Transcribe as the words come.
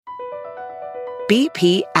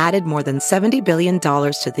BP added more than $70 billion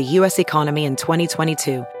to the U.S. economy in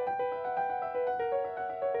 2022.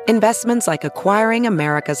 Investments like acquiring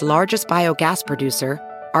America's largest biogas producer,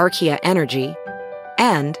 Archaea Energy,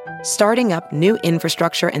 and starting up new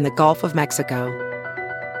infrastructure in the Gulf of Mexico.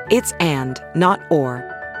 It's and, not or.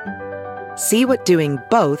 See what doing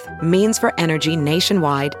both means for energy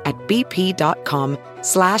nationwide at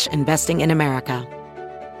bp.com/investing in America.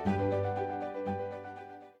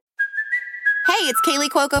 Hey, it's Kaylee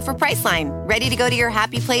Cuoco for Priceline. Ready to go to your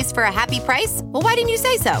happy place for a happy price? Well, why didn't you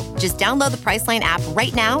say so? Just download the Priceline app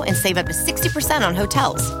right now and save up to 60% on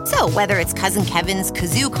hotels. So whether it's Cousin Kevin's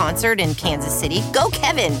Kazoo Concert in Kansas City, go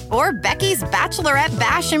Kevin, or Becky's Bachelorette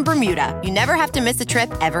Bash in Bermuda, you never have to miss a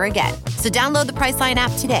trip ever again. So download the Priceline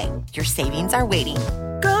app today. Your savings are waiting.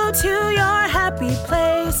 Go to your happy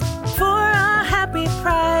place for a happy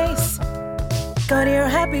price. Go to your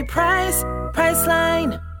happy price,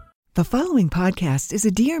 Priceline. The following podcast is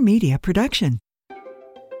a Dear Media production.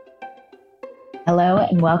 Hello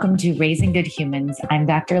and welcome to Raising Good Humans. I'm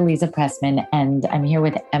Dr. Lisa Pressman and I'm here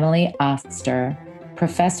with Emily Oster.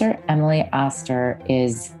 Professor Emily Oster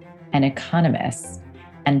is an economist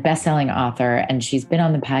and best-selling author, and she's been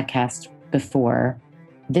on the podcast before.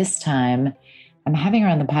 This time, I'm having her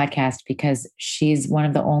on the podcast because she's one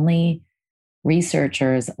of the only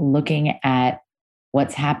researchers looking at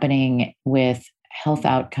what's happening with health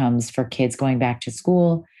outcomes for kids going back to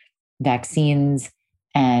school, vaccines,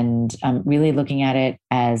 and really looking at it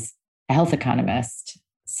as a health economist.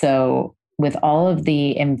 So with all of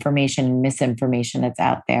the information and misinformation that's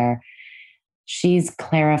out there, she's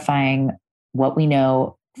clarifying what we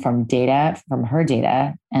know from data, from her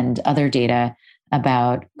data and other data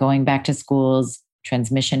about going back to schools,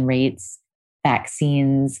 transmission rates,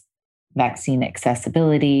 vaccines, vaccine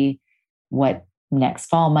accessibility, what next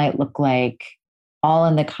fall might look like, all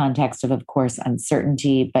in the context of course,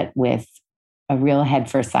 uncertainty, but with a real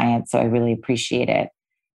head for science. So I really appreciate it.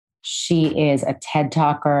 She is a TED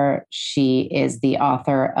Talker. She is the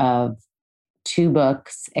author of 2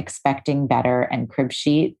 books, Expecting Better and Crib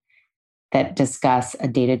Sheet, that discuss a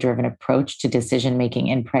data-driven approach to decision-making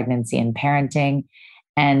in pregnancy and parenting.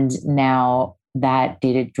 And now that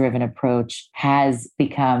data-driven approach has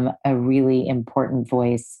become a really important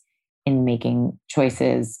voice in making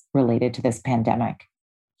choices related to this pandemic.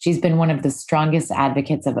 She's been one of the strongest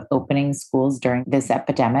advocates of opening schools during this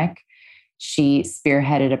epidemic. She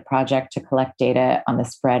spearheaded a project to collect data on the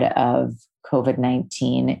spread of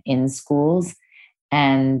COVID-19 in schools.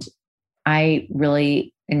 And I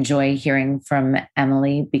really enjoy hearing from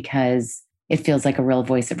Emily because it feels like a real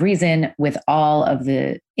voice of reason with all of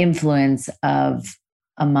the influence of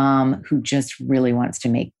a mom who just really wants to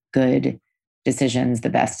make good decisions, the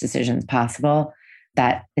best decisions possible.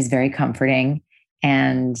 That is very comforting.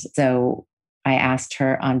 And so I asked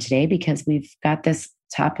her on today because we've got this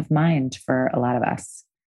top of mind for a lot of us.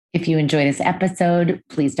 If you enjoy this episode,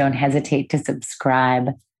 please don't hesitate to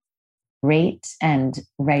subscribe, rate, and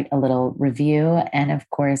write a little review. And of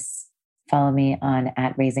course, follow me on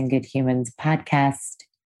 @RaisingGoodHumans podcast.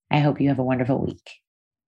 I hope you have a wonderful week.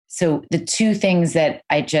 So the 2 things that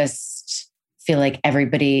I just feel like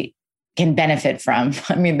everybody can benefit from.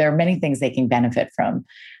 I mean, there are many things they can benefit from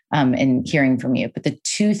in hearing from you, but the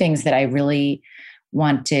 2 things that I really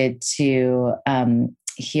wanted to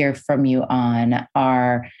hear from you on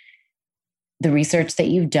are the research that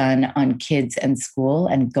you've done on kids and school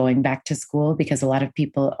and going back to school, because a lot of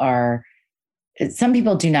people some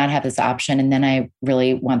people do not have this option. And then I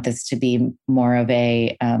really want this to be more of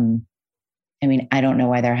I don't know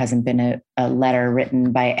why there hasn't been a letter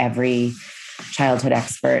written by every childhood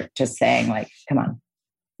expert just saying like, come on,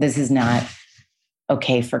 this is not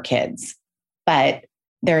okay for kids. But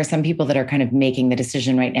there are some people that are kind of making the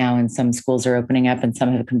decision right now, and some schools are opening up and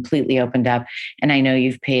some have completely opened up. And I know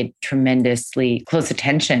you've paid tremendously close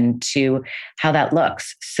attention to how that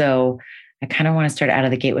looks. So I kind of want to start out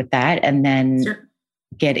of the gate with that and then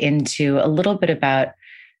get into a little bit about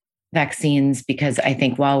vaccines, because I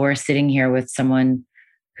think while we're sitting here with someone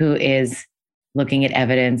who is looking at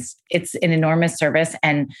evidence, it's an enormous service.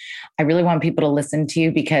 And I really want people to listen to you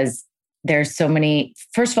because there's so many.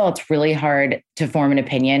 First of all, it's really hard to form an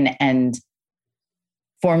opinion, and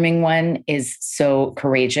forming one is so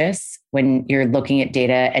courageous when you're looking at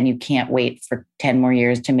data and you can't wait for 10 more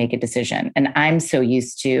years to make a decision. And I'm so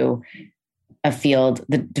used to a field,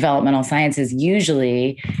 the developmental sciences,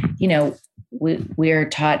 usually, we're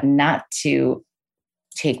taught not to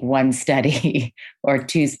take one study or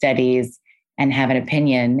 2 studies and have an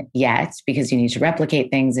opinion yet, because you need to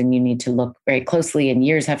replicate things and you need to look very closely and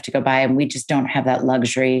years have to go by, and we just don't have that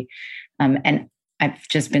luxury. And I've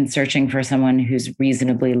just been searching for someone who's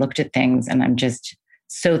reasonably looked at things, and I'm just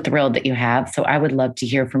so thrilled that you have. So I would love to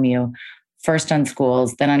hear from you first on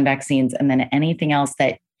schools, then on vaccines, and then anything else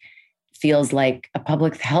that feels like a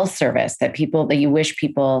public health service that you wish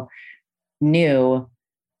people knew,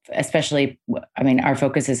 especially, I mean, our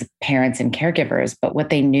focus is parents and caregivers, but what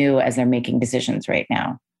they knew as they're making decisions right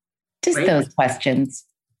now. Just those questions.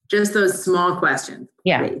 Just those small questions.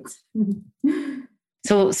 Yeah.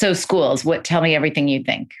 So schools, tell me everything you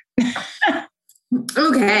think.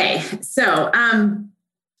 Okay. So,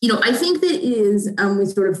 I think that is, we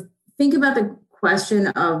sort of think about the question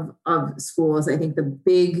of schools. I think the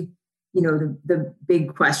big, the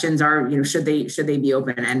big questions are, should they be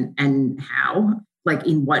open and how, like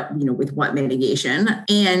in what, with what mitigation.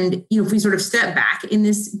 And, if we sort of step back in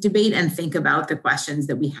this debate and think about the questions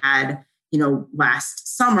that we had,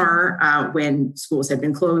 last summer when schools had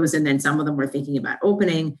been closed, and then some of them were thinking about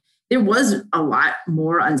opening, there was a lot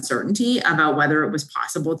more uncertainty about whether it was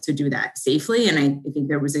possible to do that safely. And I think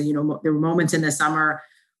there was there were moments in the summer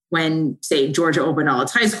when, say, Georgia opened all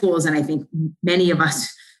its high schools, and I think many of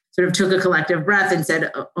us sort of took a collective breath and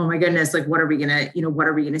said, "Oh my goodness, like what are we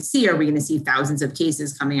gonna see? Are we gonna see thousands of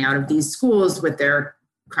cases coming out of these schools with their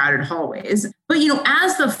crowded hallways?" But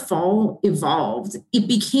as the fall evolved, it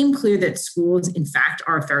became clear that schools, in fact,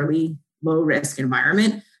 are a fairly low risk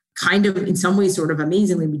environment. Kind of, in some ways, sort of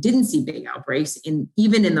amazingly, we didn't see big outbreaks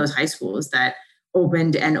even in those high schools that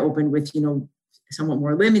opened with somewhat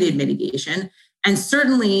more limited mitigation. And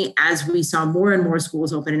certainly, as we saw more and more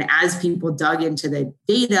schools open, and as people dug into the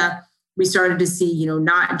data, we started to see,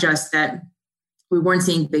 not just that we weren't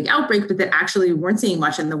seeing big outbreaks, but that actually we weren't seeing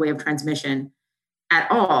much in the way of transmission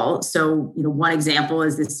at all. So, one example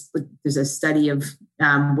is there's a study of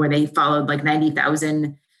where they followed like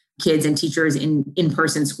 90,000 kids and teachers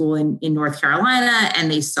in-person school in North Carolina.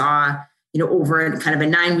 And they saw, over kind of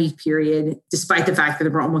a 9-week period, despite the fact that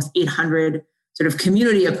there were almost 800 sort of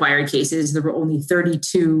community acquired cases, there were only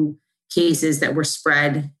 32 cases that were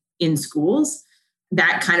spread in schools.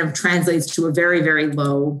 That kind of translates to a very, very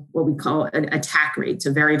low, what we call an attack rate.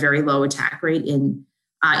 So very, very low attack rate in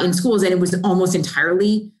schools. And it was almost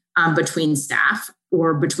entirely between staff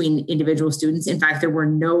or between individual students. In fact, there were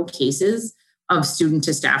no cases of student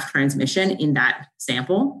to staff transmission in that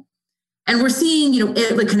sample. And we're seeing,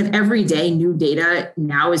 like kind of every day new data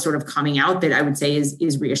now is sort of coming out that I would say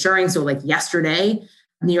is reassuring. So like yesterday,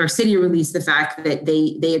 New York City released the fact that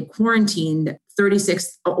they had quarantined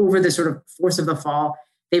 36 over the sort of course of the fall.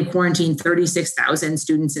 They've quarantined 36,000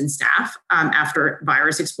 students and staff after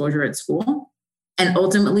virus exposure at school. And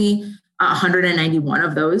ultimately, 191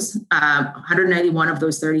 of those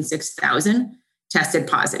 36,000 tested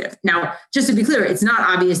positive. Now, just to be clear, it's not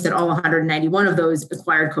obvious that all 191 of those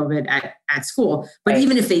acquired COVID at school, but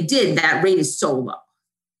even if they did, that rate is so low.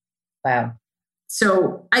 Wow.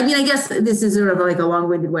 So, I mean, I guess this is sort of like a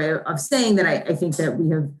long-winded way of saying that I think that we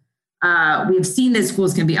have seen that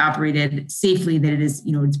schools can be operated safely, that it is,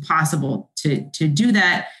 it's possible to do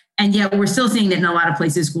that. And yet we're still seeing that in a lot of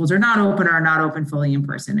places, schools are not open fully in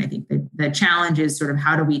person. I think that the challenge is sort of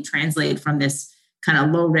how do we translate from this kind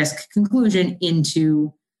of low risk conclusion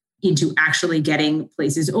into actually getting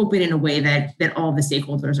places open in a way that all the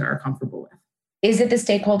stakeholders are comfortable with. Is it the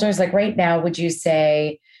stakeholders? Like right now, would you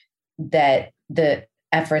say that the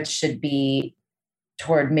efforts should be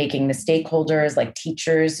toward making the stakeholders, like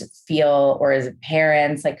teachers, feel, or is it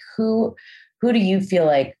parents? Like who do you feel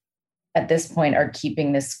like at this point are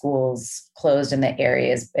keeping the schools closed in the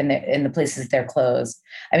areas, in the places they're closed?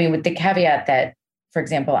 I mean, with the caveat that, for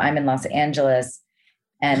example, I'm in Los Angeles,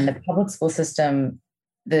 and the public school system,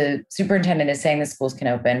 the superintendent is saying the schools can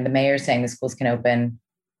open, the mayor is saying the schools can open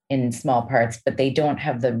in small parts, but they don't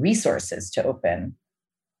have the resources to open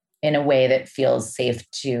in a way that feels safe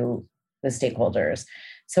to the stakeholders.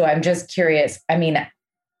 So I'm just curious. I mean,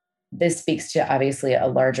 this speaks to obviously a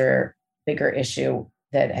larger, bigger issue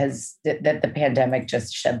that the pandemic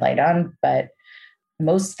just shed light on, but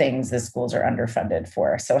most things the schools are underfunded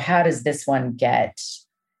for. So how does this one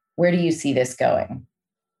where do you see this going?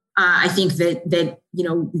 I think that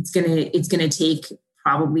it's gonna take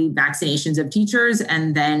probably vaccinations of teachers,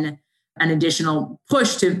 and then an additional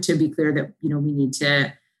push to be clear that we need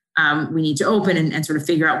to open and sort of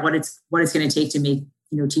figure out what it's going to take to make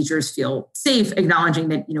teachers feel safe, acknowledging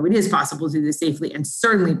that it is possible to do this safely, and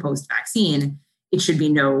certainly post vaccine it should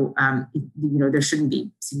be there shouldn't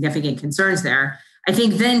be significant concerns there. I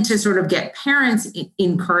think then to sort of get parents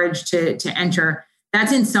encouraged to enter.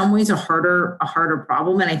 That's in some ways a harder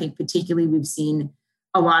problem. And I think particularly we've seen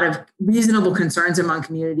a lot of reasonable concerns among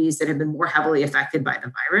communities that have been more heavily affected by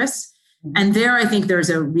the virus. And there, I think there's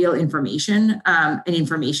a real an information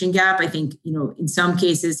gap. I think, in some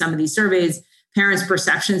cases, some of these surveys, parents'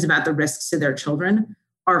 perceptions about the risks to their children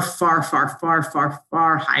are far, far, far, far,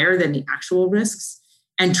 far higher than the actual risks.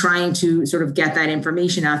 And trying to sort of get that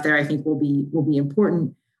information out there, I think will be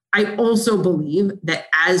important. I also believe that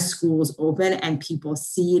as schools open and people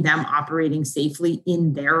see them operating safely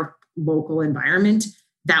in their local environment,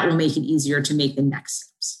 that will make it easier to make the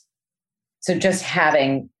next steps. So just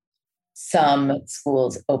having some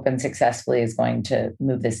schools open successfully is going to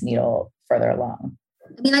move this needle further along.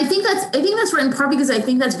 I mean, I think that's right, in part because I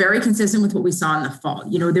think that's very consistent with what we saw in the fall.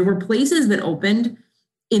 There were places that opened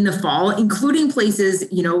in the fall, including places,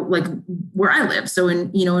 like where I live. So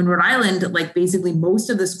in Rhode Island, like basically most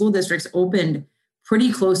of the school districts opened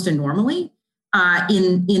pretty close to normally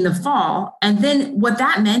in the fall. And then what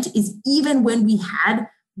that meant is even when we had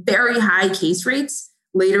very high case rates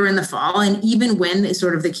later in the fall, and even when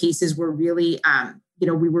sort of the cases were really,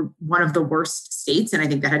 we were one of the worst states, and I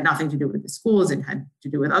think that had nothing to do with the schools, it had to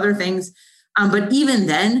do with other things. But even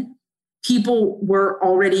then, people were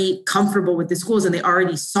already comfortable with the schools and they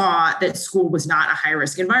already saw that school was not a high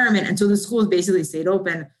risk environment. And so the schools basically stayed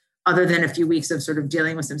open other than a few weeks of sort of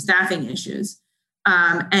dealing with some staffing issues.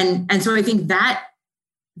 And so I think that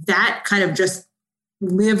kind of just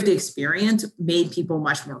lived experience made people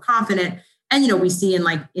much more confident. And, we see in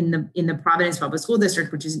the Providence Public School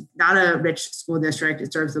District, which is not a rich school district,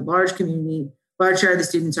 it serves a large community, large share of the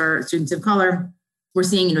students are students of color. We're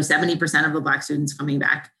seeing, 70% of the Black students coming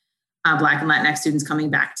back. Black and Latinx students coming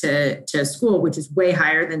back to school, which is way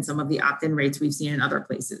higher than some of the opt-in rates we've seen in other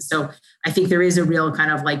places. So I think there is a real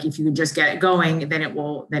kind of like, if you can just get it going, then it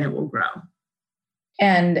will grow.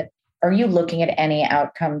 And are you looking at any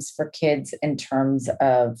outcomes for kids in terms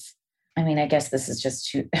of, I mean, I guess this is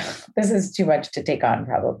too much to take on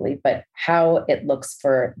probably, but how it looks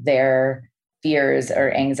for their fears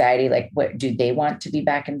or anxiety? Like, what do they want to be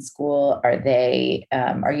back in school?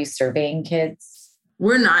 Are you surveying kids?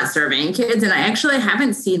 We're not surveying kids. And I actually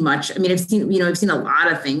haven't seen much. I mean, I've seen a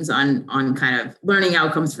lot of things on kind of learning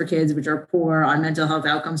outcomes for kids, which are poor, on mental health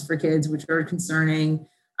outcomes for kids, which are concerning.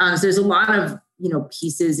 So there's a lot of,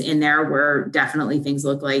 pieces in there where definitely things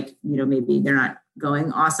look like, maybe they're not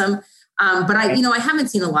going awesome. But I haven't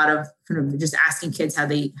seen a lot of kind of just asking kids how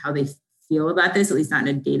they feel about this, at least not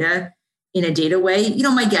in a data way.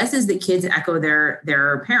 My guess is that kids echo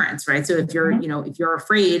their parents, right? So if you're, if you're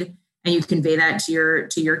afraid, and you convey that to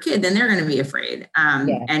your kid, then they're going to be afraid. And,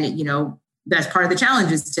 that's part of the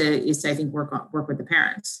challenge is to I think work with the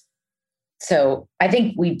parents. So I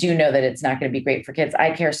think we do know that it's not going to be great for kids. I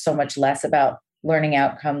care so much less about learning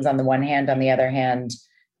outcomes on the one hand. On the other hand,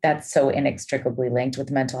 that's so inextricably linked with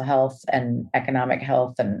mental health and economic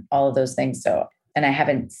health and all of those things. So, and I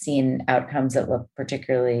haven't seen outcomes that look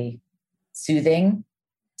particularly soothing.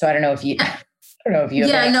 So I don't know if you,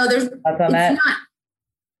 yeah, no, there's thoughts on that.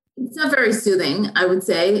 It's not very soothing, I would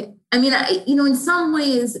say. I mean, in some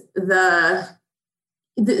ways, the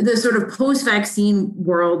sort of post-vaccine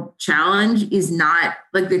world challenge is not,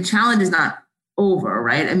 like, the challenge is not over,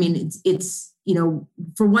 right? I mean, it's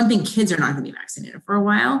for one thing, kids are not going to be vaccinated for a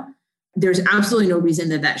while. There's absolutely no reason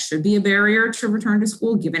that should be a barrier to return to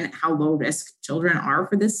school, given how low risk children are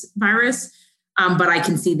for this virus. But I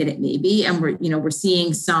can see that it may be, and we're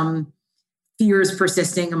seeing some fears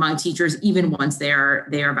persisting among teachers even once they are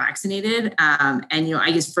vaccinated. And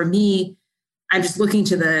I guess for me, I'm just looking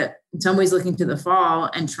to the fall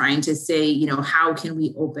and trying to say, how can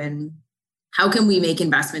we make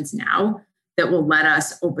investments now that will let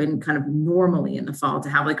us open kind of normally in the fall to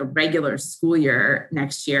have like a regular school year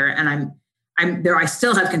next year. And I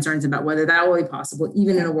still have concerns about whether that will be possible,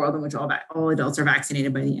 even in a world in which all adults are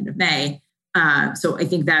vaccinated by the end of May. So I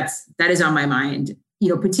think that is on my mind,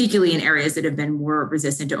 particularly in areas that have been more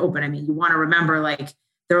resistant to open. I mean, you want to remember, like,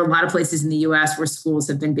 there are a lot of places in the US where schools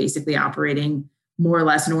have been basically operating more or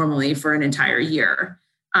less normally for an entire year.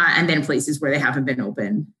 And then places where they haven't been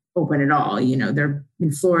open at all. They're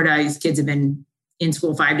in Florida, these kids have been in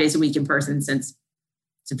school 5 days a week in person since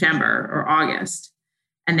September or August.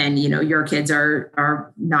 And then, your kids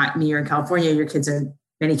are not, me, or in California,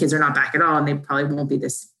 many kids are not back at all, and they probably won't be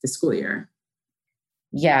this school year.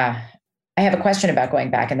 Yeah. I have a question about going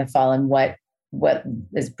back in the fall and what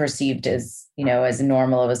is perceived as, as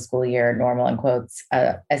normal of a school year, normal in quotes,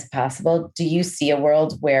 as possible. Do you see a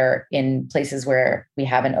world where in places where we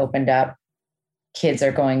haven't opened up, kids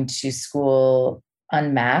are going to school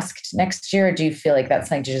unmasked next year? Or do you feel like that's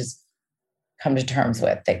something to just come to terms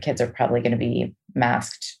with, that kids are probably going to be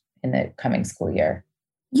masked in the coming school year?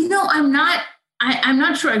 I'm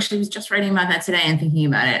not sure. Actually, I was just writing about that today and thinking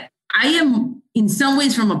about it. I am in some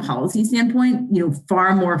ways, from a policy standpoint,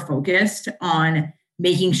 far more focused on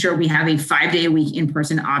making sure we have a 5-day-a-week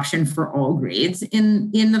in-person option for all grades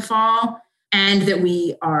in the fall, and that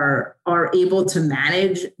we are able to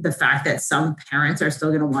manage the fact that some parents are still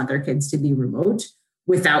going to want their kids to be remote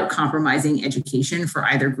without compromising education for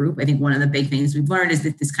either group. I think one of the big things we've learned is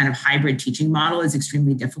that this kind of hybrid teaching model is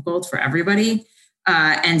extremely difficult for everybody.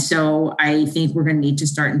 And so I think we're going to need to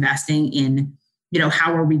start investing in,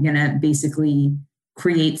 how are we going to basically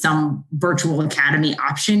create some virtual academy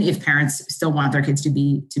option if parents still want their kids to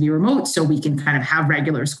be remote, so we can kind of have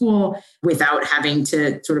regular school without having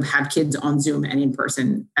to sort of have kids on Zoom and in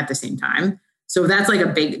person at the same time. So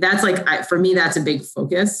for me, that's a big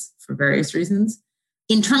focus for various reasons.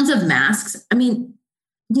 In terms of masks, I mean,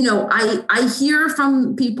 I hear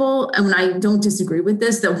from people, and I don't disagree with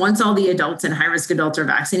this, that once all the adults and high-risk adults are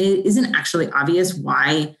vaccinated, it isn't actually obvious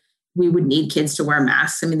why we would need kids to wear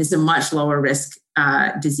masks. I mean, this is a much lower risk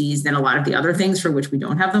disease than a lot of the other things for which we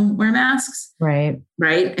don't have them wear masks. Right.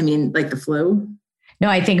 Right. I mean, like the flu. No,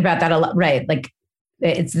 I think about that a lot. Right. Like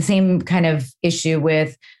it's the same kind of issue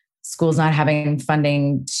with schools not having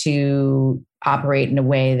funding to operate in a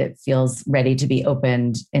way that feels ready to be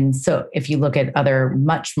opened. And so if you look at other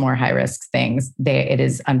much more high risk things, they're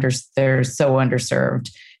so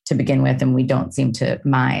underserved to begin with, and we don't seem to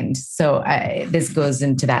mind. So this goes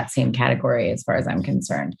into that same category as far as I'm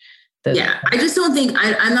concerned. I just don't think,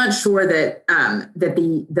 I'm not sure that that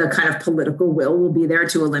the kind of political will be there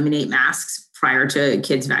to eliminate masks prior to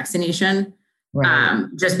kids' vaccination, right.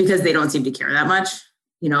 Just because they don't seem to care that much.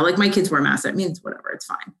 Like my kids wear masks, that means whatever, it's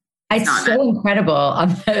fine. It's so incredible.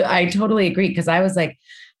 I totally agree, because I was like,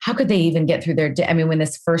 how could they even get through their day? I mean, when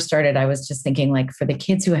this first started, I was just thinking, like, for the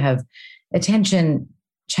kids who have attention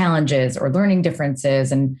challenges or learning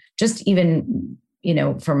differences, and just even,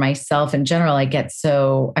 for myself in general,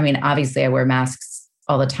 obviously I wear masks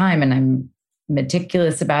all the time and I'm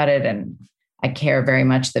meticulous about it. And I care very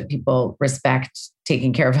much that people respect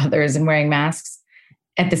taking care of others and wearing masks.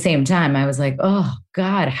 At the same time, I was like, oh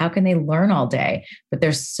God, how can they learn all day? But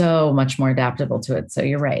they're so much more adaptable to it. So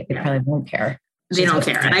you're right. They probably won't care. They don't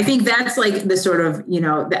care. And I think that's like the sort of,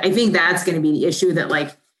 I think that's going to be the issue, that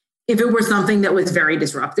like, if it were something that was very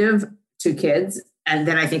disruptive to kids, and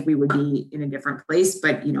then I think we would be in a different place.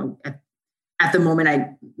 But, at the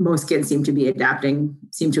moment, most kids seem to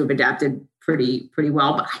have adapted pretty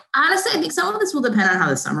well. But honestly, I think some of this will depend on how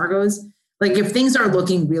the summer goes. Like if things are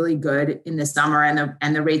looking really good in the summer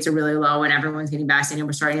and the rates are really low and everyone's getting vaccinated,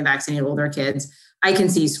 we're starting to vaccinate older kids, I can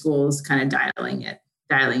see schools kind of dialing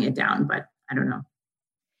it down, but I don't know.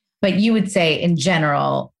 But you would say in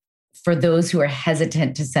general, for those who are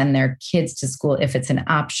hesitant to send their kids to school, if it's an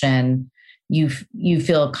option, you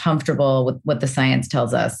feel comfortable with what the science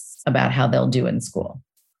tells us about how they'll do in school.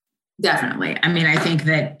 Definitely. I mean, I think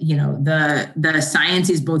that, the science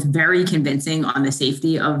is both very convincing on the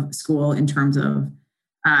safety of school in terms of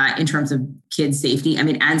kids' safety,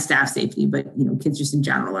 and staff safety, but, kids just in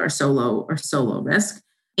general are so low risk.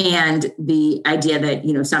 And the idea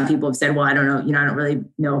that, some people have said, well, I don't know, I don't really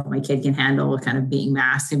know if my kid can handle kind of being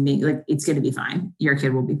masked and being like, it's going to be fine. Your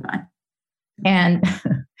kid will be fine. And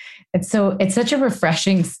it's such a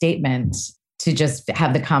refreshing statement to just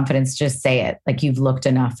have the confidence, just say it. Like you've looked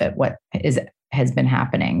enough at what has been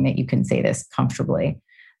happening that you can say this comfortably.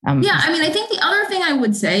 I think the other thing I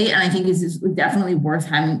would say, and I think is definitely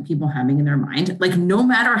worth people having in their mind, like no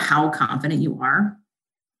matter how confident you are,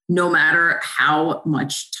 no matter how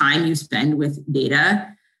much time you spend with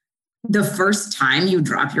data, the first time you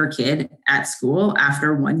drop your kid at school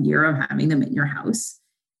after 1 year of having them in your house,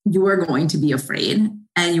 you are going to be afraid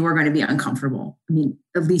and you are going to be uncomfortable.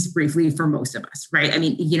 At least briefly for most of us, right?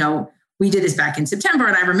 We did this back in September,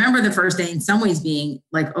 and I remember the first day in some ways being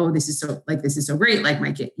like, oh, this is so great. Like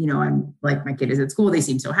my kid, I'm like, my kid is at school. They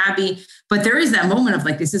seem so happy. But there is that moment of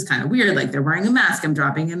like, this is kind of weird. Like they're wearing a mask. I'm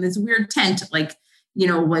dropping in this weird tent. Like,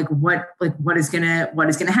 what is going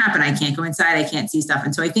to happen? I can't go inside. I can't see stuff.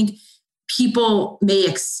 And so I think people may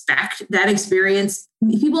expect that experience.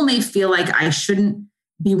 People may feel like I shouldn't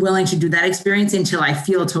be willing to do that experience until I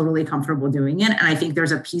feel totally comfortable doing it. And I think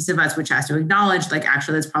there's a piece of us which has to acknowledge, like,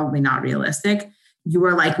 actually, that's probably not realistic. You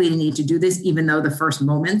are likely to need to do this, even though the first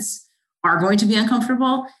moments are going to be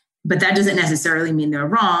uncomfortable. But that doesn't necessarily mean they're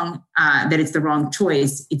wrong, that it's the wrong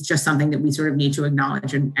choice. It's just something that we sort of need to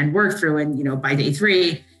acknowledge and work through. And, by day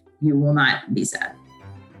 3, you will not be sad.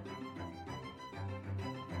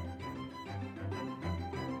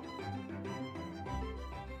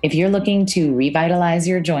 If you're looking to revitalize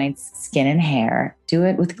your joints, skin, and hair, do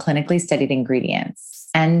it with clinically studied ingredients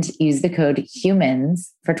and use the code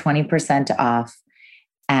HUMANS for 20% off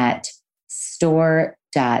at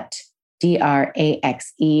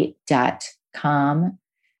store.draxe.com,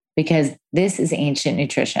 because this is Ancient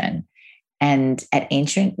Nutrition. And at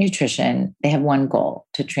Ancient Nutrition, they have one goal: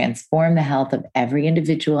 to transform the health of every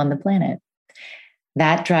individual on the planet.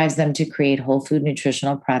 That drives them to create whole food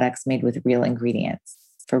nutritional products made with real ingredients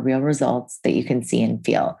for real results that you can see and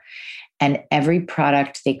feel. And every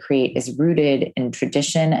product they create is rooted in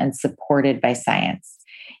tradition and supported by science.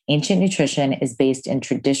 Ancient Nutrition is based in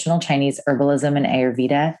traditional Chinese herbalism and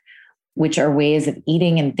Ayurveda, which are ways of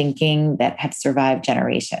eating and thinking that have survived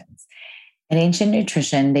generations. At Ancient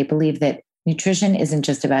Nutrition, they believe that nutrition isn't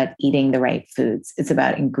just about eating the right foods. It's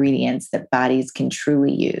about ingredients that bodies can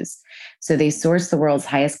truly use. So they source the world's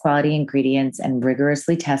highest quality ingredients and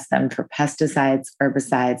rigorously test them for pesticides,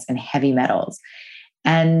 herbicides, and heavy metals.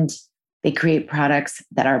 And they create products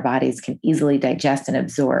that our bodies can easily digest and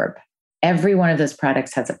absorb. Every one of those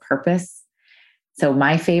products has a purpose. So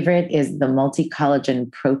my favorite is the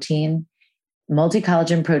multi-collagen protein.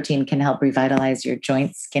 Multi-collagen protein can help revitalize your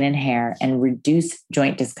joints, skin, and hair and reduce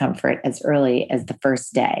joint discomfort as early as the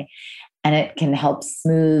first day. And it can help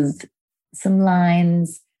smooth some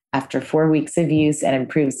lines after 4 weeks of use and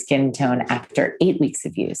improve skin tone after 8 weeks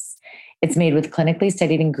of use. It's made with clinically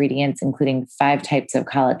studied ingredients, including 5 types of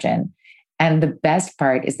collagen. And the best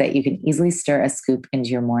part is that you can easily stir a scoop into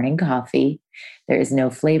your morning coffee. There is no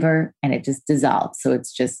flavor and it just dissolves. So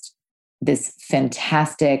it's just this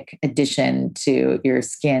fantastic addition to your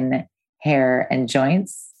skin, hair, and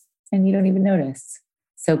joints, and you don't even notice.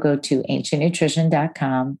 So go to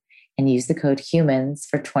ancientnutrition.com and use the code HUMANS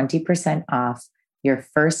for 20% off your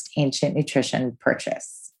first Ancient Nutrition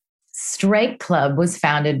purchase. Strike Club was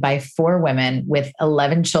founded by 4 women with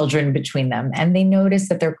 11 children between them, and they noticed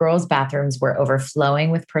that their girls' bathrooms were overflowing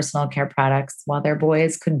with personal care products while their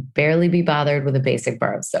boys could barely be bothered with a basic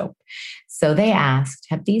bar of soap. So they asked,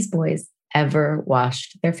 have these boys ever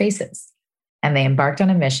washed their faces? And they embarked on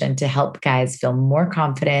a mission to help guys feel more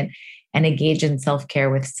confident and engage in self-care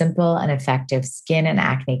with simple and effective skin and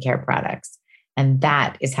acne care products. And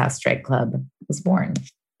that is how Strike Club was born.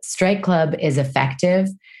 Strike Club is effective.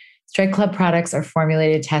 Strike Club products are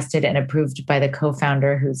formulated, tested, and approved by the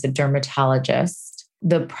co-founder, who's a dermatologist.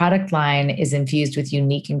 The product line is infused with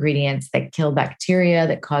unique ingredients that kill bacteria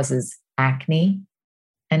that causes acne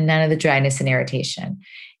and none of the dryness and irritation.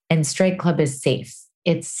 And Strike Club is safe.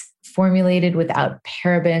 It's formulated without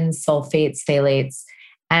parabens, sulfates, phthalates,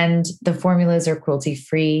 and the formulas are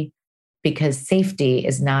cruelty-free because safety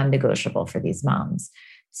is non-negotiable for these moms.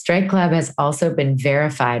 Strike Club has also been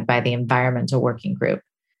verified by the Environmental Working Group.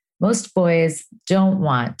 Most boys don't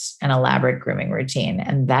want an elaborate grooming routine,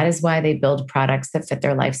 and that is why they build products that fit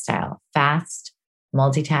their lifestyle: fast,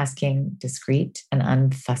 multitasking, discreet, and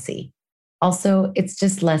unfussy. Also, it's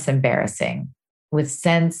just less embarrassing. With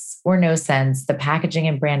sense or no sense, the packaging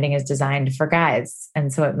and branding is designed for guys,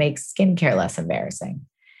 and so it makes skincare less embarrassing.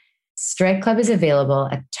 Strike Club is available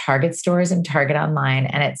at Target stores and Target online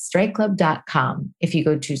and at strikeclub.com. If you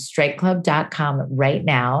go to strikeclub.com right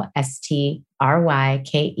now,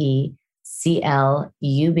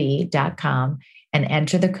 strykeclub.com, and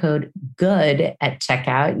enter the code GOOD at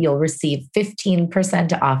checkout, you'll receive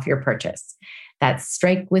 15% off your purchase. That's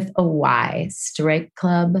strike with a Y,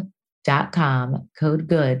 strikeclub.com, code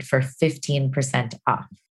GOOD for 15% off.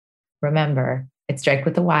 Remember, it's strike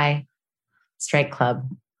with a Y, Strike Club,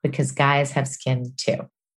 because guys have skin too.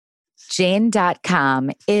 Jane.com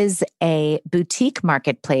is a boutique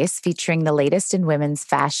marketplace featuring the latest in women's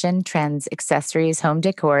fashion, trends, accessories, home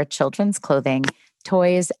decor, children's clothing,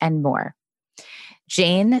 toys, and more.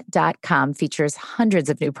 Jane.com features hundreds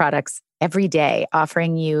of new products every day,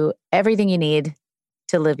 offering you everything you need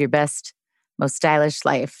to live your best, most stylish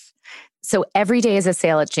life. So every day is a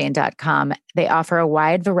sale at Jane.com. They offer a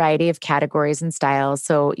wide variety of categories and styles,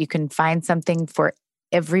 so you can find something for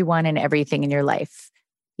everyone and everything in your life,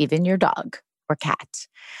 even your dog or cat.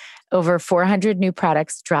 Over 400 new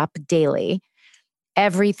products drop daily.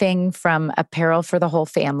 Everything from apparel for the whole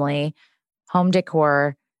family, home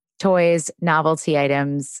decor, toys, novelty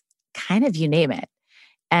items, kind of you name it.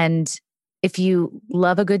 And if you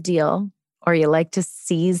love a good deal or you like to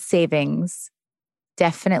seize savings,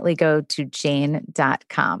 definitely go to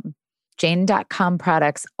Jane.com. Jane.com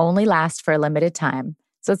products only last for a limited time.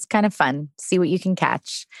 So it's kind of fun. See what you can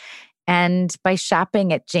catch. And by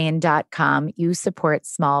shopping at Jane.com, you support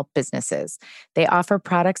small businesses. They offer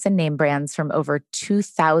products and name brands from over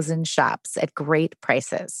 2,000 shops at great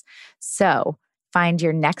prices. So find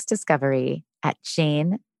your next discovery at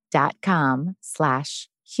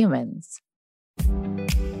Jane.com/humans.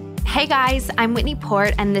 Hey guys, I'm Whitney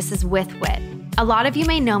Port, and this is With Wit. A lot of you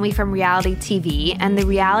may know me from reality TV, and the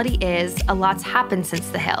reality is a lot's happened since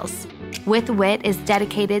The Hills. With Wit is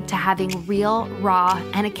dedicated to having real, raw,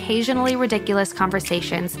 and occasionally ridiculous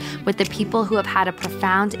conversations with the people who have had a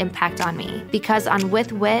profound impact on me. Because on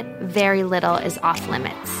With Wit, very little is off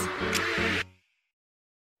limits.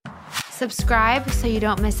 Subscribe so you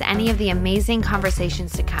don't miss any of the amazing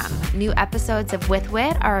conversations to come. New episodes of With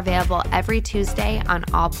Wit are available every Tuesday on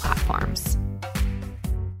all platforms.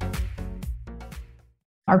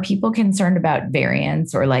 Are people concerned about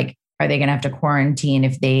variants, or like, are they going to have to quarantine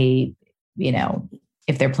if they,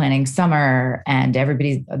 if they're planning summer and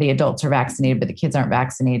the adults are vaccinated, but the kids aren't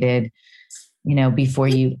vaccinated, before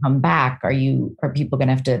you come back? Are people going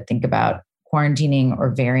to have to think about quarantining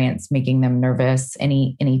or variants making them nervous?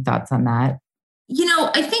 Any thoughts on that?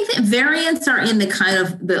 I think that variants are in the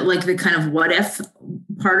kind of what if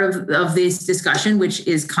part of this discussion, which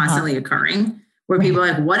is constantly occurring, where people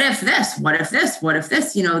are like, what if this, what if this, what if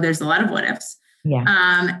this, there's a lot of what ifs. Yeah.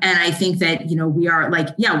 And I think that, we are like,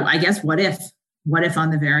 I guess what if on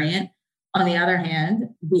the variant. On the other hand,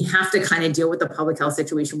 we have to kind of deal with the public health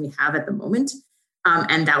situation we have at the moment.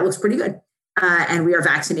 And that looks pretty good. And we are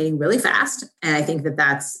vaccinating really fast. And I think that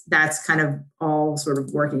that's kind of all sort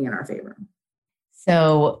of working in our favor.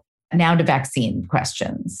 So now to vaccine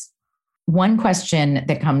questions. One question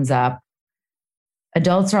that comes up,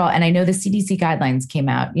 adults are all, and I know the CDC guidelines came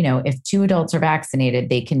out, if 2 adults are vaccinated,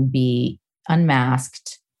 they can be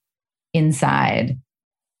unmasked inside.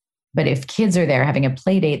 But if kids are there having a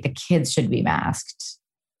play date, the kids should be masked.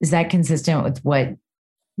 Is that consistent with what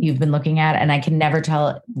you've been looking at? And I can never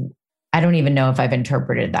tell. I don't even know if I've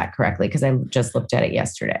interpreted that correctly because I just looked at it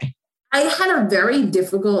yesterday. I had a very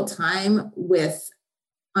difficult time with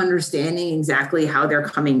understanding exactly how they're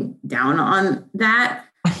coming down on that.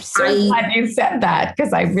 I'm so glad you said that,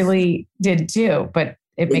 because I really did too, but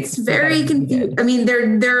it makes it very confusing. I mean,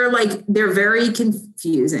 they're very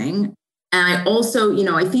confusing. And I also,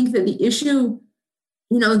 I think that the issue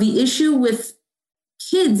with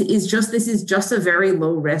kids is this is just a very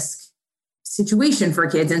low risk situation for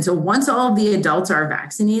kids. And so once all of the adults are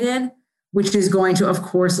vaccinated, which is going to, of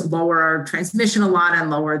course, lower our transmission a lot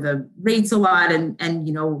and lower the rates a lot and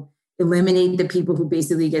eliminate the people who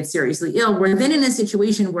basically get seriously ill, we're then in a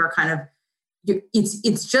situation where kind of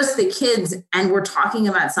it's just the kids, and we're talking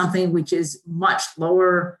about something which is much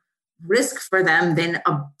lower risk for them than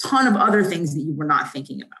a ton of other things that you were not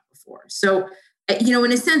thinking about before. So,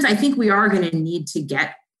 in a sense, I think we are going to need to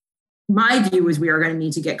my view is we are going to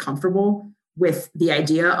need to get comfortable with the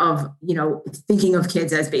idea of, thinking of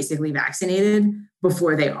kids as basically vaccinated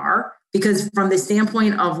before they are. Because from the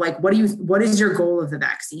standpoint of like, what is your goal of the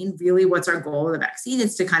vaccine? Really, what's our goal of the vaccine?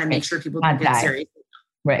 It's to kind of make sure people don't get serious.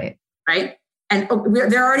 Right. Right. And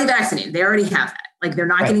they're already vaccinated. They already have that. Like, they're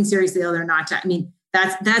not getting seriously ill. They're not,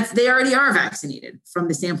 they already are vaccinated from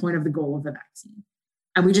the standpoint of the goal of the vaccine.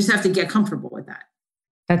 And we just have to get comfortable with that.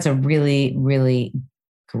 That's a really, really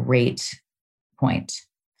great point.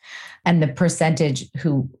 And the percentage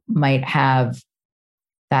who might have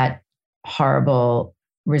that horrible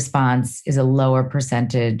response is a lower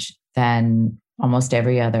percentage than almost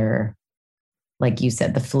every other. Like you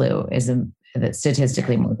said, the flu is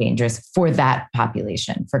statistically more dangerous for that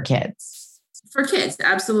population, for kids. For kids,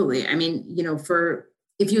 absolutely. I mean,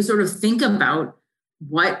 if you sort of think about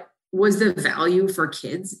what was the value for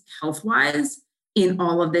kids health-wise in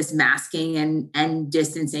all of this masking and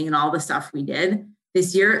distancing and all the stuff we did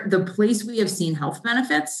this year, the place we have seen health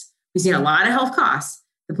benefits, we've seen a lot of health costs.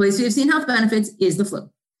 The place we have seen health benefits is the flu.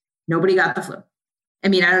 Nobody got the flu. I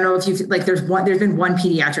mean, I don't know if there's been one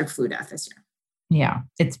pediatric flu death this year. Yeah,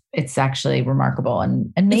 it's actually remarkable.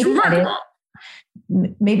 And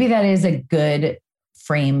maybe that is a good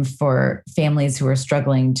frame for families who are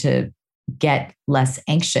struggling to get less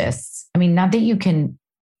anxious. I mean, not that you can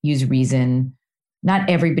use reason. Not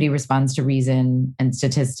everybody responds to reason and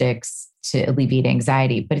statistics to alleviate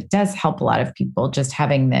anxiety, but it does help a lot of people just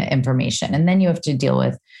having the information. And then you have to deal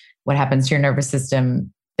with what happens to your nervous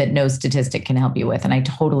system that no statistic can help you with. And I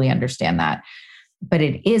totally understand that. But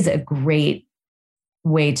it is a great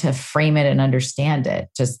way to frame it and understand it.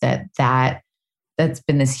 Just that's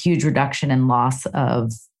been this huge reduction in loss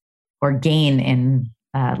of or gain in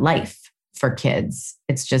life for kids.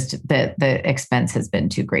 It's just that the expense has been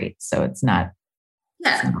too great. So it's not.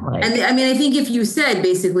 Yeah. And I mean, I think if you said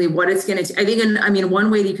basically what it's going to, one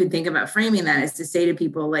way that you could think about framing that is to say to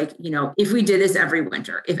people like, if we did this every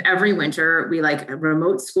winter, if every winter we like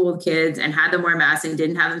remote schooled kids and had them wear masks and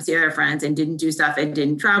didn't have them see their friends and didn't do stuff and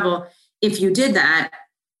didn't travel, if you did that,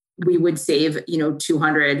 we would save,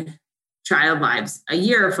 200 child lives a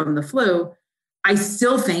year from the flu. I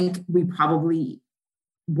still think we probably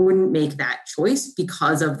wouldn't make that choice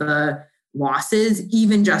because of the losses,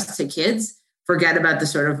 even just to kids. Forget about the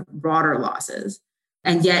sort of broader losses.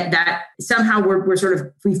 And yet that somehow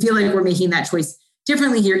we feel like we're making that choice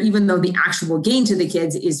differently here, even though the actual gain to the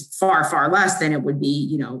kids is far, far less than it would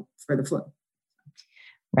be, for the flu.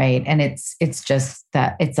 Right. And it's just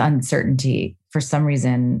that it's uncertainty. For some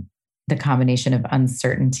reason, the combination of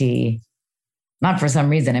uncertainty, not for some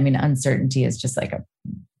reason, uncertainty is just like a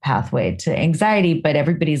pathway to anxiety, but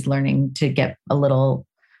everybody's learning to get a little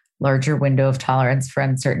larger window of tolerance for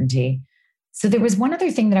uncertainty. So there was one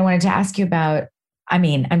other thing that I wanted to ask you about.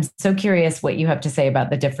 I'm so curious what you have to say about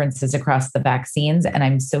the differences across the vaccines. And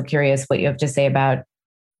I'm so curious what you have to say about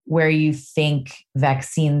where you think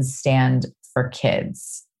vaccines stand for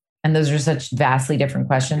kids. And those are such vastly different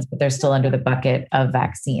questions, but they're still under the bucket of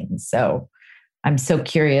vaccines. So I'm so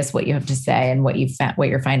curious what you have to say and what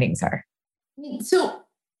your findings are. So,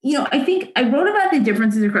 I think I wrote about the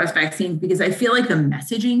differences across vaccines because I feel like the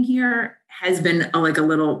messaging here has been a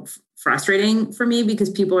little frustrating for me because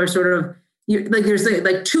people are sort of there's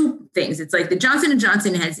two things. It's like the Johnson &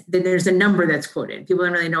 Johnson there's a number that's quoted. People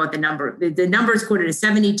don't really know what the number is quoted as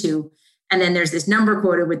 72. And then there's this number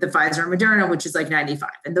quoted with the Pfizer and Moderna, which is 95.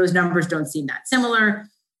 And those numbers don't seem that similar.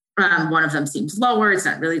 One of them seems lower. It's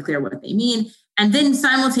not really clear what they mean. And then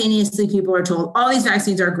simultaneously, people are told all these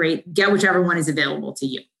vaccines are great. Get whichever one is available to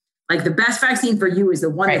you. Like the best vaccine for you is the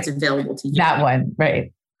one that's available to you. That one,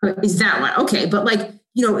 right. Is that one. Okay. But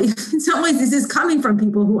in some ways, this is coming from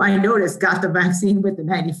people who I noticed got the vaccine with the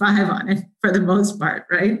 95 on it for the most part,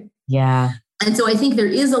 right? Yeah. And so I think there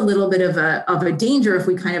is a little bit of a danger if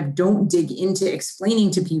we kind of don't dig into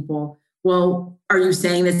explaining to people, well, are you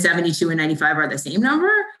saying that 72 and 95 are the same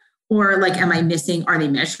number? Or am I missing, are they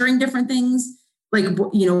measuring different things? Or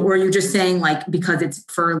are you just saying because it's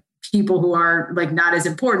for people who are not as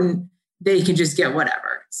important, they can just get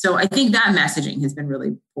whatever. So I think that messaging has been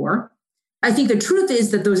really poor. I think the truth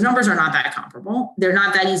is that those numbers are not that comparable. They're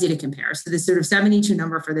not that easy to compare. So this sort of 72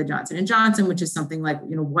 number for the Johnson & Johnson, which is something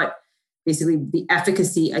what basically the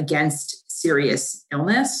efficacy against serious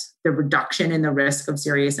illness, the reduction in the risk of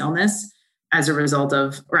serious illness as a result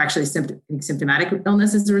of, or actually symptomatic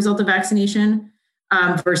illness as a result of vaccination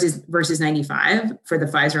versus 95 for the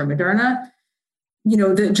Pfizer and Moderna.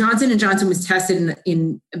 The Johnson & Johnson was tested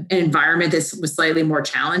in an environment that was slightly more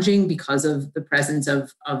challenging because of the presence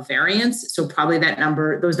of variants. So probably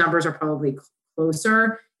those numbers are probably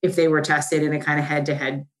closer if they were tested in a kind of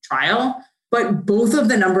head-to-head trial. But both of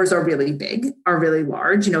the numbers are really big, are really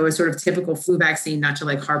large. A sort of typical flu vaccine, not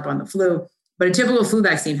to harp on the flu, but a typical flu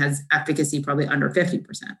vaccine has efficacy probably under 50%.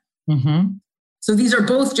 Mm-hmm. So these are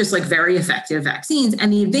both just very effective vaccines.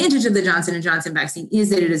 And the advantage of the Johnson & Johnson vaccine is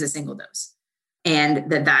that it is a single dose.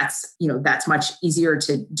 And that's much easier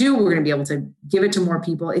to do. We're going to be able to give it to more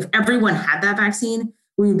people. If everyone had that vaccine,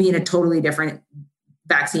 we would be in a totally different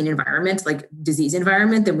vaccine environment, disease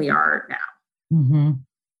environment than we are now. Mm-hmm.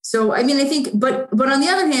 So, I think, but on the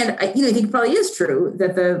other hand, I think it probably is true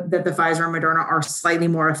that the Pfizer and Moderna are slightly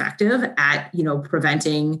more effective at,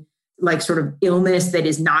 preventing sort of illness that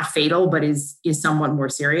is not fatal, but is somewhat more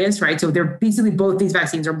serious, right? So they're basically, both these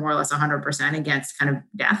vaccines are more or less 100% against kind of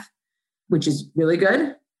death, which is really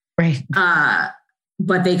good. Right.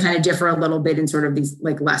 But they kind of differ a little bit in sort of these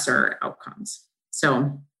lesser outcomes.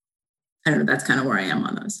 So I don't know, that's kind of where I am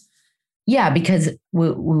on those. Yeah, because we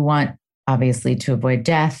want obviously to avoid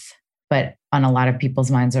death, but on a lot of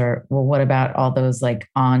people's minds are, well, what about all those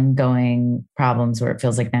ongoing problems where it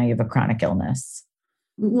feels like now you have a chronic illness?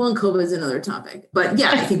 Well, and COVID is another topic, but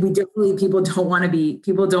yeah, I think people don't want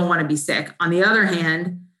to be sick. On the other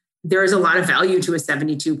hand, there is a lot of value to a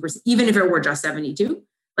 72%, even if it were just 72,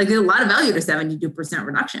 there's a lot of value to 72%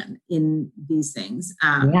 reduction in these things.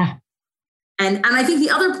 Yeah. And I think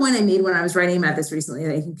the other point I made when I was writing about this recently,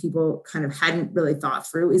 that I think people kind of hadn't really thought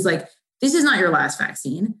through is this is not your last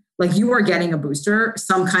vaccine. You are getting a booster,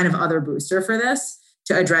 some kind of other booster for this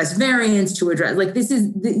to address variants, this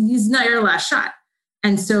is not your last shot.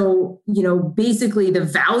 And so, basically the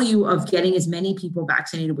value of getting as many people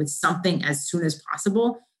vaccinated with something as soon as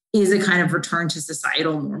possible is a kind of return to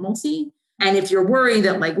societal normalcy. And if you're worried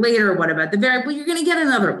that later, what about the variant? Well, you're going to get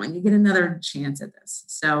another one. You get another chance at this.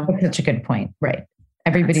 So that's such a good point. Right.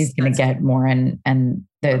 Everybody's going to get more and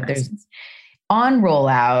there's on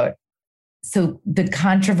rollout. So the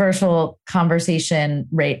controversial conversation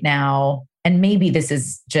right now, and maybe this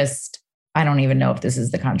is just, I don't even know if this is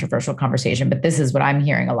the controversial conversation, but this is what I'm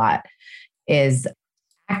hearing a lot, is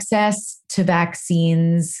access to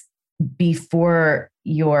vaccines before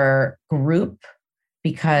your group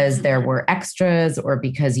because there were extras or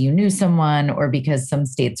because you knew someone or because some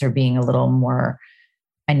states are being a little more,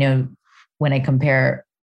 I know when I compare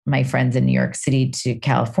my friends in New York City to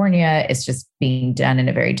California, it's just being done in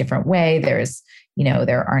a very different way. There's,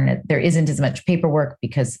 there isn't as much paperwork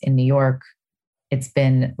because in New York, it's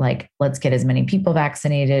been like, let's get as many people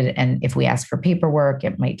vaccinated. And if we ask for paperwork,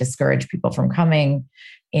 it might discourage people from coming.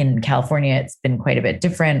 In California, it's been quite a bit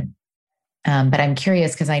different. But I'm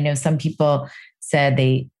curious because I know some people said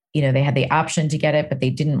they had the option to get it, but they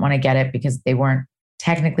didn't want to get it because they weren't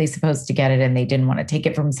technically supposed to get it and they didn't want to take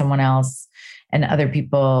it from someone else. And other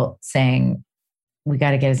people saying, we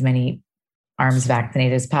got to get as many arms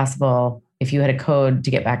vaccinated as possible. If you had a code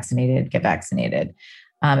to get vaccinated, get vaccinated.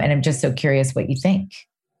 And I'm just so curious what you think.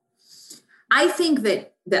 I think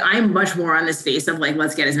that I'm much more on the space of like,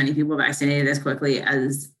 let's get as many people vaccinated as quickly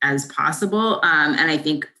as possible. And I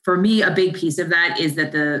think for me, a big piece of that is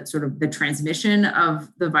that the transmission of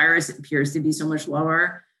the virus appears to be so much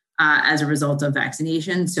lower as a result of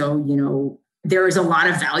vaccination. So, there is a lot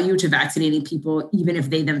of value to vaccinating people, even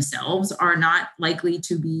if they themselves are not likely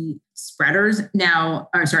to be spreaders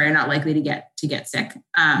not likely to get sick.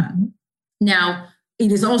 Now,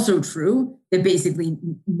 it is also true that basically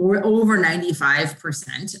over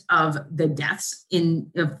 95% of the deaths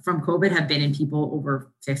from COVID have been in people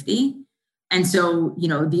over 50. And so,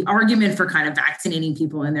 the argument for kind of vaccinating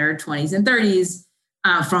people in their 20s and 30s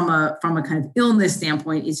from a kind of illness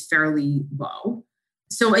standpoint is fairly low.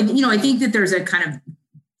 So, I think that there's a kind of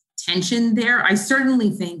tension there. I certainly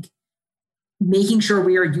think making sure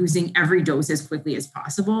we are using every dose as quickly as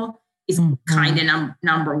possible is kind of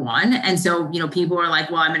number one. And so, people are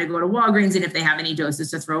like, well, I'm going to go to Walgreens, and if they have any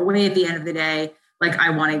doses to throw away at the end of the day, like I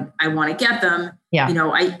want to get them. Yeah.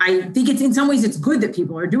 I think it's in some ways it's good that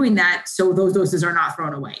people are doing that. So those doses are not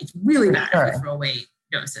thrown away. It's really bad if they throw away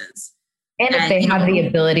doses. And if they have the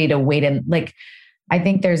ability to wait and I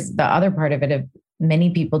think there's the other part of it of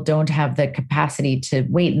many people don't have the capacity to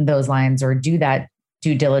wait in those lines or do that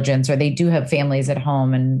due diligence, or they do have families at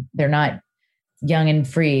home and they're not young and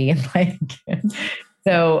free.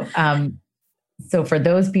 So for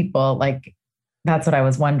those people, that's what I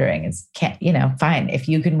was wondering is, fine. If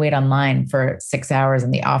you can wait online for 6 hours in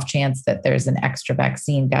the off chance that there's an extra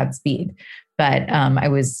vaccine, Godspeed. But I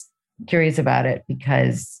was curious about it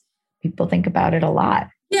because people think about it a lot.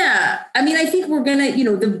 Yeah. I mean, I think we're going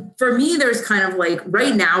to, for me, there's kind of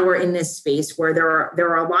right now we're in this space where there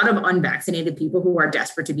are a lot of unvaccinated people who are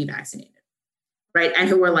desperate to be vaccinated. Right. And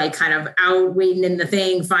who are kind of out waiting in the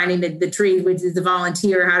thing, finding the tree, which is the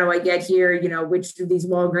volunteer. How do I get here? Which of these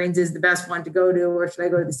Walgreens is the best one to go to? Or should I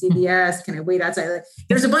go to the CVS? Can I wait outside?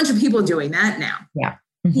 There's a bunch of people doing that now. Yeah.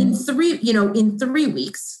 Mm-hmm. In 3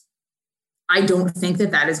 weeks, I don't think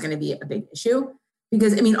that is going to be a big issue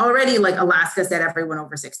because already Alaska said everyone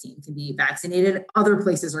over 16 can be vaccinated. Other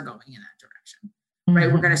places are going in that direction.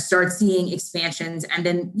 Right. We're going to start seeing expansions. And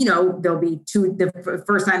then, there'll be the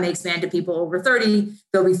first time they expand to people over 30,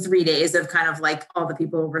 there'll be 3 days of kind of all the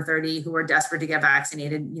people over 30 who are desperate to get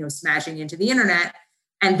vaccinated, smashing into the internet.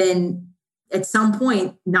 And then at some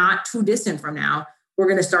point, not too distant from now, we're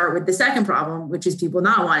going to start with the second problem, which is people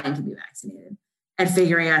not wanting to be vaccinated and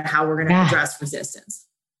figuring out how we're going to address resistance.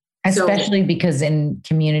 Especially because in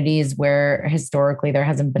communities where historically there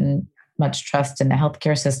hasn't been much trust in the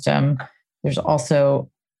healthcare system, there's also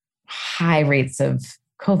high rates of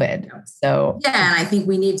COVID. So yeah, and I think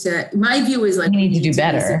we need to. My view is we need to do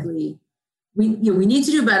better. We need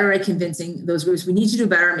to do better at convincing those groups. We need to do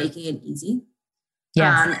better at making it easy.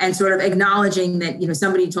 Yes. And sort of acknowledging that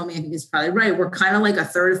somebody told me, I think is probably right. We're kind of a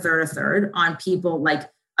third on people.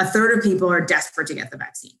 A third of people are desperate to get the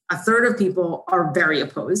vaccine. A third of people are very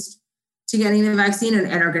opposed to getting the vaccine and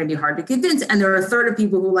are going to be hard to convince. And there are a third of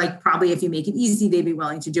people who probably if you make it easy, they'd be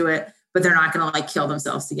willing to do it, but they're not going to kill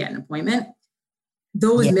themselves to get an appointment.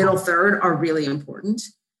 Those middle third are really important.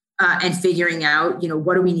 And figuring out,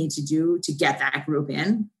 what do we need to do to get that group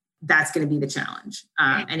in? That's going to be the challenge.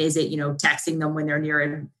 And is it, texting them when they're near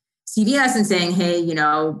a CVS and saying, hey,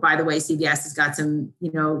 by the way, CVS has got some,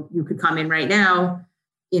 you could come in right now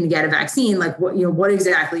and get a vaccine. What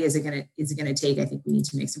exactly is it going to take? I think we need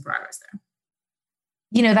to make some progress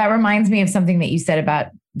there. That reminds me of something that you said about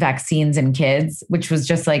vaccines and kids, which was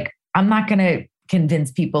just I'm not going to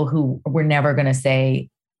convince people who were never going to say,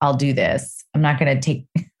 I'll do this. I'm not going to take,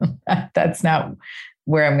 that's not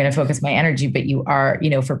where I'm going to focus my energy, but you are,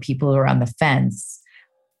 for people who are on the fence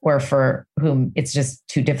or for whom it's just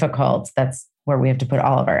too difficult, that's where we have to put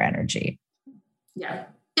all of our energy. Yeah.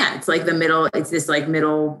 Yeah. It's the middle, it's this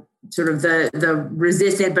middle sort of the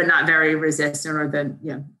resistant, but not very resistant or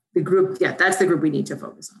the group. Yeah. That's the group we need to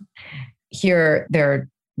focus on. here there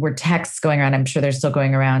were texts going around. I'm sure they're still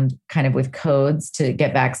going around kind of with codes to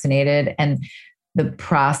get vaccinated and the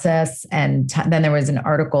process. And then there was an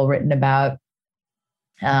article written about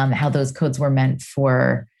how those codes were meant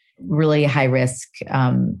for really high risk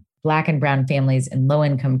Black and brown families in low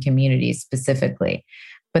income communities specifically.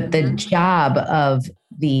 But the job of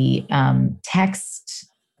the text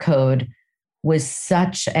code was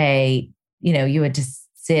such a, you had to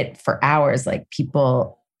sit for hours, like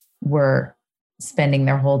people were spending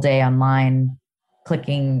their whole day online,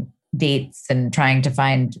 clicking dates and trying to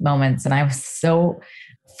find moments. And I was so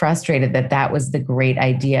frustrated that was the great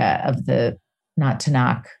idea of not to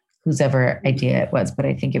knock whosever idea it was, but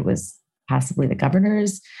I think it was possibly the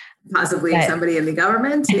governor's. Possibly somebody in the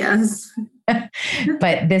government, yes.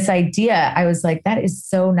 But this idea, I was like, that is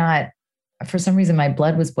so not, for some reason, my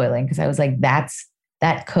blood was boiling because I was like, that's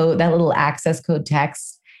that code, that little access code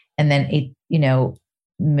text. And then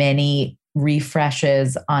many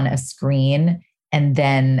refreshes on a screen and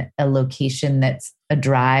then a location that's a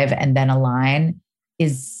drive and then a line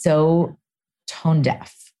is so tone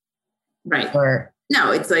deaf. Right.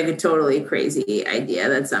 No, it's like a totally crazy idea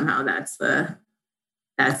that somehow that's the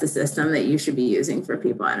system that you should be using for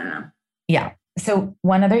people. I don't know. Yeah. So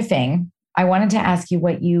one other thing, I wanted to ask you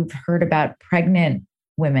what you've heard about pregnant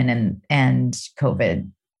women and COVID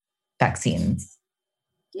vaccines.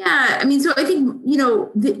 Yeah. I mean, so I think,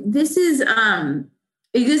 this is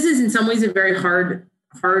in some ways a very hard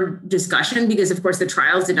discussion because of course the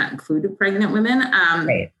trials did not include pregnant women.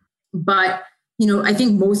 Right. But I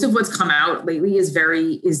think most of what's come out lately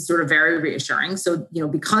is sort of very reassuring. So,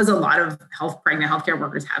 because a lot of pregnant healthcare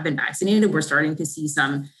workers have been vaccinated, we're starting to see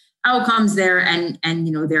some outcomes there. And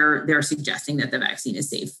they're suggesting that the vaccine is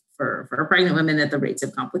safe for pregnant women, that the rates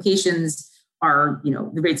of complications are,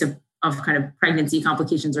 the rates of kind of pregnancy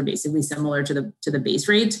complications are basically similar to the base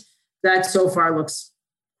rate. That so far looks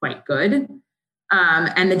quite good.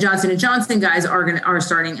 And the Johnson & Johnson guys are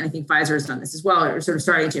starting, and I think Pfizer has done this as well, are sort of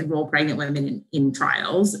starting to enroll pregnant women in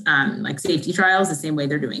trials, like safety trials, the same way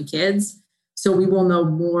they're doing kids. So we will know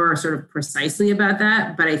more sort of precisely about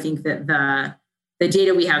that. But I think that the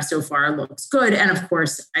data we have so far looks good. And of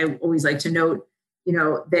course, I always like to note,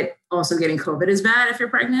 that also getting COVID is bad if you're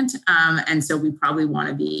pregnant. And so we probably want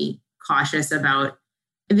to be cautious about,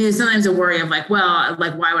 there's sometimes a worry of like, well,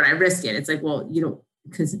 like, why would I risk it? It's like, well,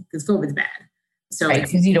 because COVID's bad. So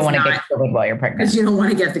because you don't want to get COVID while you're pregnant. Because you don't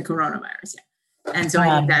want to get the coronavirus. Yeah. And so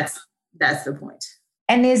I think that's the point.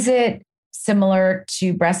 And is it similar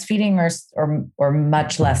to breastfeeding or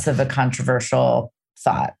much less of a controversial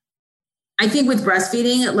thought? I think with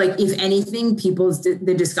breastfeeding, like if anything,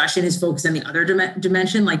 the discussion is focused on the other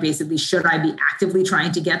dimension, like basically, should I be actively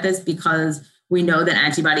trying to get this because we know that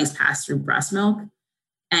antibodies pass through breast milk?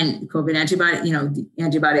 And COVID the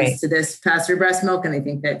antibodies to this pass through breast milk. And I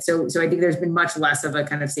think that, so I think there's been much less of a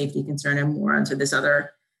kind of safety concern and more onto this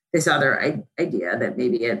other idea that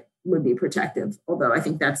maybe it would be protective. Although I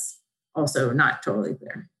think that's also not totally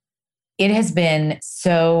clear. It has been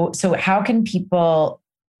so how can people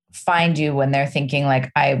find you when they're thinking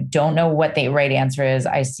like, I don't know what the right answer is.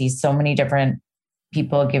 I see so many different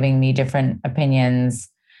people giving me different opinions.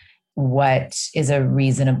 What is a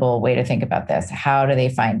reasonable way to think about this? How do they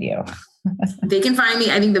find you? They can find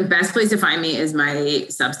me. I think the best place to find me is my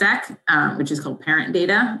Substack, which is called Parent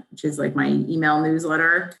Data, which is like my email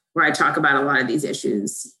newsletter where I talk about a lot of these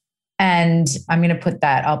issues. And I'm going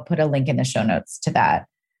to I'll put a link in the show notes to that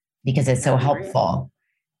because it's so helpful.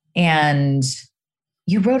 And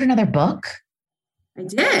you wrote another book? I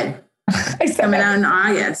did. Coming out in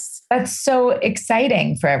August. That's so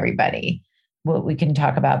exciting for everybody. Well, we can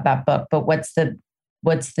talk about that book, but what's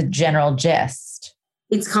the general gist?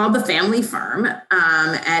 It's called The Family Farm,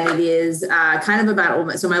 and it is kind of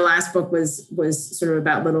about. So my last book was sort of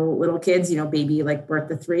about little kids, baby like birth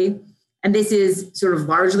to 3, and this is sort of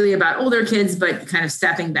largely about older kids, but kind of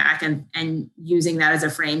stepping back and using that as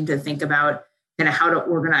a frame to think about kind of how to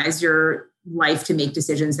organize your life to make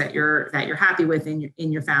decisions that you're happy with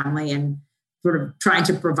in your family, and sort of trying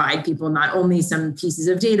to provide people not only some pieces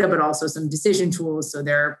of data, but also some decision tools so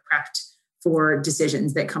they're prepped for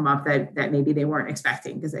decisions that come up that maybe they weren't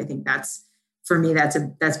expecting. Because I think that's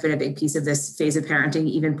been a big piece of this phase of parenting,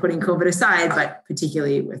 even putting COVID aside, but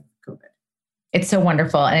particularly with COVID. It's so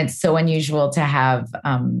wonderful. And it's so unusual to have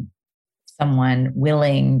someone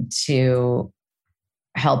willing to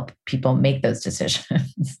help people make those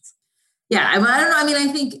decisions. Yeah, I don't know. I mean, I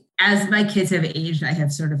think as my kids have aged, I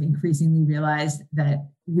have sort of increasingly realized that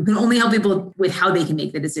you can only help people with how they can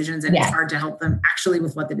make the decisions, and It's hard to help them actually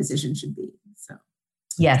with what the decision should be. So,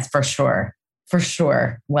 yes, for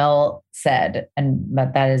sure. Well said.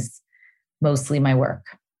 But that is mostly my work.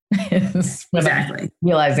 Exactly.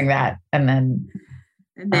 Realizing that. And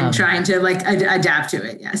then trying to like adapt to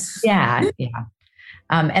it. Yes. Yeah. Yeah.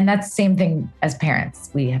 And that's the same thing as parents.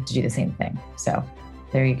 We have to do the same thing. So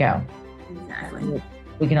there you go. Exactly.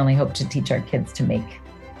 We can only hope to teach our kids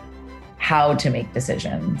how to make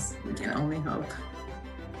decisions. We can only hope.